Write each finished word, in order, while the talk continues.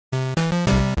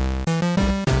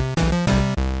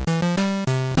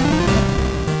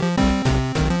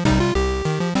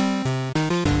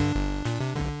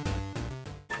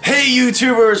Hey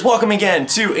YouTubers, welcome again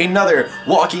to another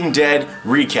Walking Dead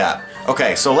recap.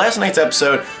 Okay, so last night's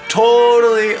episode,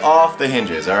 totally off the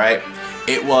hinges, alright?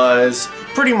 It was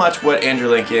pretty much what Andrew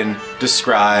Lincoln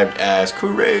described as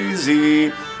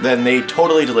crazy. Then they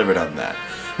totally delivered on that.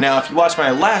 Now, if you watch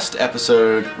my last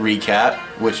episode recap,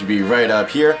 which would be right up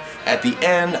here, at the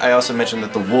end, I also mentioned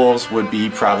that the wolves would be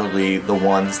probably the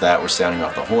ones that were sounding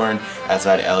off the horn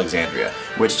outside Alexandria,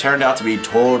 which turned out to be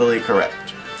totally correct.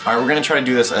 Alright, we're going to try to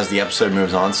do this as the episode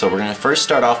moves on, so we're going to first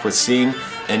start off with seeing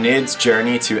Enid's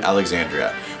journey to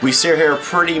Alexandria. We see her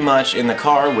pretty much in the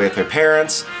car with her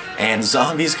parents, and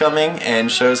zombies coming,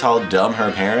 and shows how dumb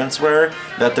her parents were,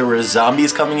 that there were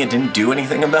zombies coming and didn't do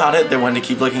anything about it. They wanted to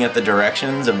keep looking at the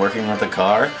directions and working with the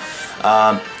car.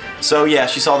 So yeah,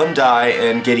 she saw them die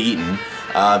and get eaten.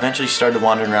 Eventually she started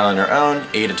wandering around on her own,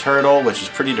 ate a turtle, which was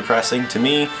pretty depressing to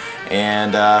me,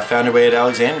 and found her way at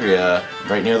Alexandria,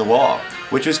 right near the wall.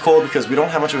 Which was cool because we don't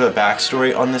have much of a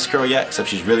backstory on this girl yet, except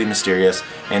she's really mysterious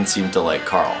and seemed to like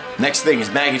Carl. Next thing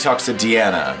is Maggie talks to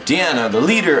Deanna. Deanna, the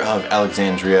leader of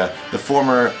Alexandria, the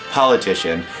former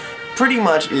politician, pretty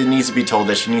much it needs to be told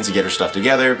that she needs to get her stuff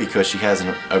together because she has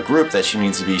a group that she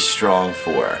needs to be strong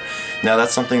for. Now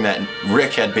that's something that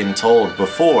Rick had been told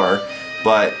before,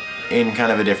 but in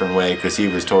kind of a different way because he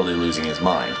was totally losing his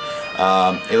mind.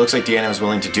 It looks like Deanna was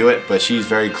willing to do it, but she's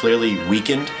very clearly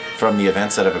weakened from the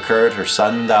events that have occurred. Her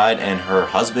son died and her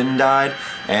husband died,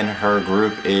 and her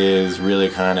group is really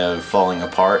kind of falling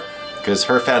apart because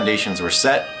her foundations were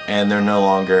set and they're no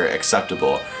longer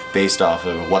acceptable based off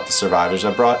of what the survivors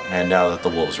have brought and now that the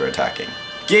wolves are attacking.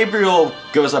 Gabriel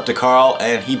goes up to Carl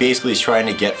and he basically is trying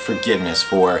to get forgiveness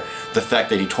for the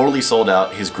fact that he totally sold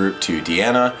out his group to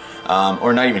Deanna,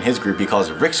 or not even his group, he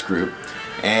calls it Rick's group,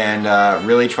 and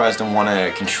really tries to want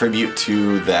to contribute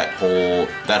to that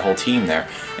whole team there,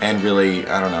 and really,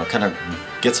 I don't know, kind of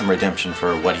get some redemption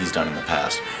for what he's done in the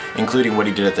past, including what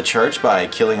he did at the church by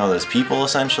killing all those people,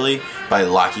 essentially, by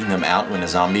locking them out when a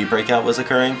zombie breakout was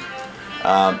occurring.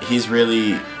 He's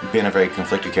really been a very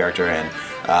conflicted character, and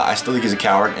I still think he's a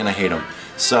coward, and I hate him.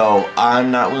 So I'm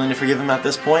not willing to forgive him at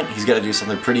this point. He's got to do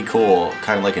something pretty cool,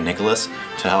 kind of like a Nicholas,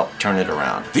 to help turn it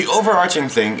around. The overarching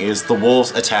thing is the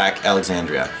wolves attack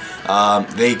Alexandria.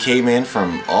 They came in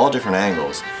from all different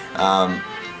angles.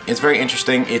 It's very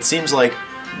interesting. It seems like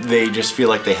they just feel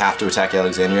like they have to attack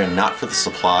Alexandria, not for the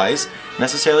supplies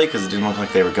necessarily, because it didn't look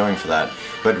like they were going for that,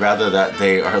 but rather that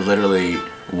they are literally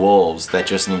wolves that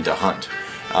just need to hunt.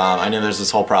 I know there's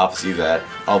this whole prophecy that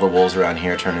all the wolves around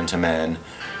here turn into men,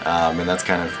 and that's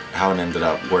kind of how it ended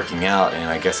up working out, and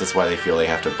I guess that's why they feel they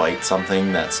have to bite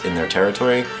something that's in their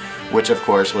territory, which of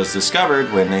course was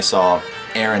discovered when they saw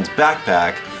Aaron's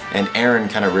backpack, and Aaron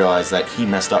kind of realized that he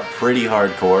messed up pretty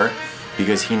hardcore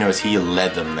because he knows he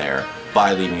led them there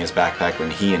by leaving his backpack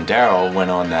when he and Daryl went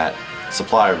on that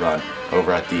supply run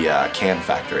over at the can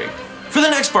factory. For the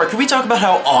next part, can we talk about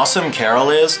how awesome Carol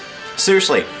is?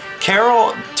 Seriously,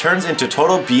 Carol turns into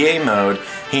total BA mode.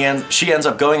 She ends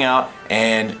up going out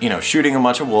and, you know, shooting a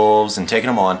bunch of wolves and taking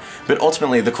them on. But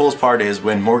ultimately, the coolest part is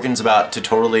when Morgan's about to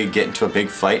totally get into a big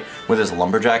fight with this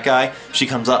lumberjack guy, she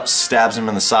comes up, stabs him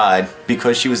in the side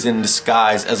because she was in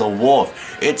disguise as a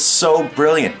wolf. It's so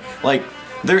brilliant. Like,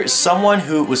 there's someone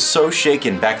who was so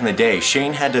shaken back in the day.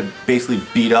 Shane had to basically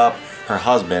beat up her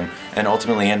husband and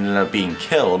ultimately ended up being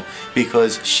killed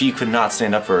because she could not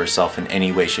stand up for herself in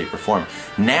any way, shape, or form.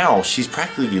 Now she's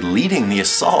practically leading the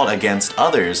assault against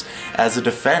others as a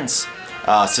defense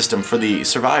system for the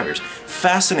survivors.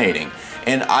 Fascinating.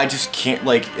 And I just can't,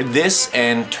 like, this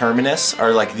and Terminus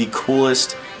are like the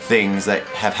coolest things that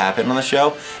have happened on the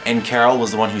show, and Carol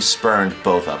was the one who spurned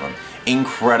both of them.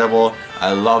 Incredible.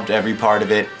 I loved every part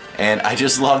of it. And I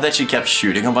just love that she kept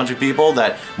shooting a bunch of people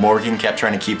that Morgan kept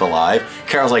trying to keep alive.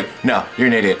 Carol's like, no, you're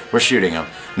an idiot. We're shooting them,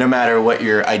 no matter what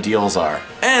your ideals are.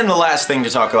 And the last thing to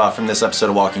talk about from this episode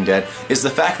of Walking Dead is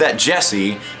the fact that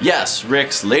Jessie, yes,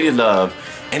 Rick's lady love,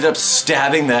 ended up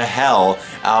stabbing the hell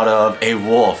out of a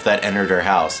wolf that entered her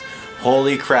house.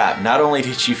 Holy crap, not only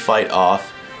did she fight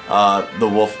off the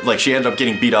wolf, like she ended up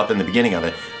getting beat up in the beginning of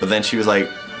it, but then she was like,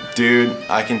 dude,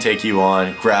 I can take you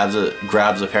on, grabs a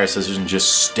pair of scissors and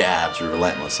just stabs her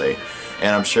relentlessly.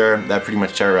 And I'm sure that pretty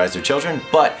much terrorized her children,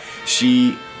 but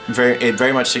it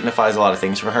very much signifies a lot of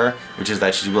things for her, which is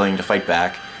that she's willing to fight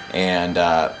back and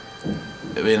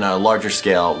in a larger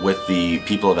scale with the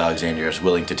people of Alexandria is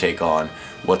willing to take on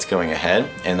what's going ahead,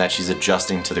 and that she's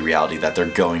adjusting to the reality that they're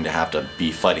going to have to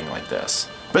be fighting like this.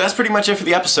 But that's pretty much it for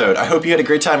the episode. I hope you had a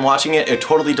great time watching it. It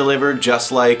totally delivered,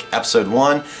 just like episode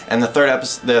 1. And the third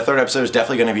episode is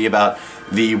definitely going to be about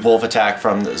the wolf attack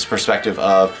from the perspective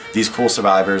of these cool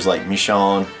survivors like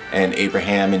Michonne and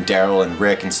Abraham and Daryl and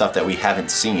Rick and stuff that we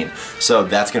haven't seen. So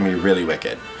that's going to be really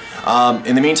wicked.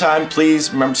 In the meantime,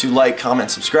 please remember to like,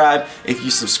 comment, subscribe. If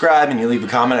you subscribe and you leave a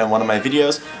comment on one of my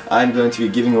videos, I'm going to be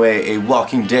giving away a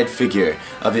Walking Dead figure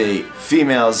of a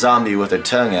female zombie with her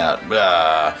tongue out.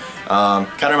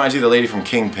 Kind of reminds you of the lady from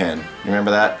Kingpin. You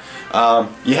remember that?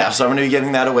 Yeah, so I'm going to be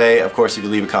giving that away, of course, if you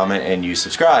leave a comment and you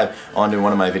subscribe onto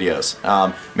one of my videos.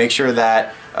 Make sure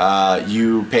that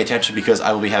you pay attention because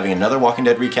I will be having another Walking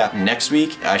Dead recap next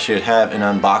week. I should have an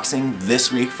unboxing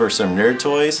this week for some nerd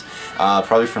toys,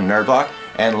 probably from Nerdblock.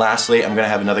 And lastly, I'm going to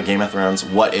have another Game of Thrones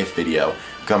What If video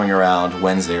coming around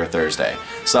Wednesday or Thursday.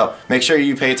 So make sure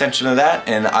you pay attention to that,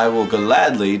 and I will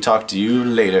gladly talk to you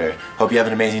later. Hope you have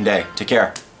an amazing day. Take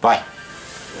care. Bye.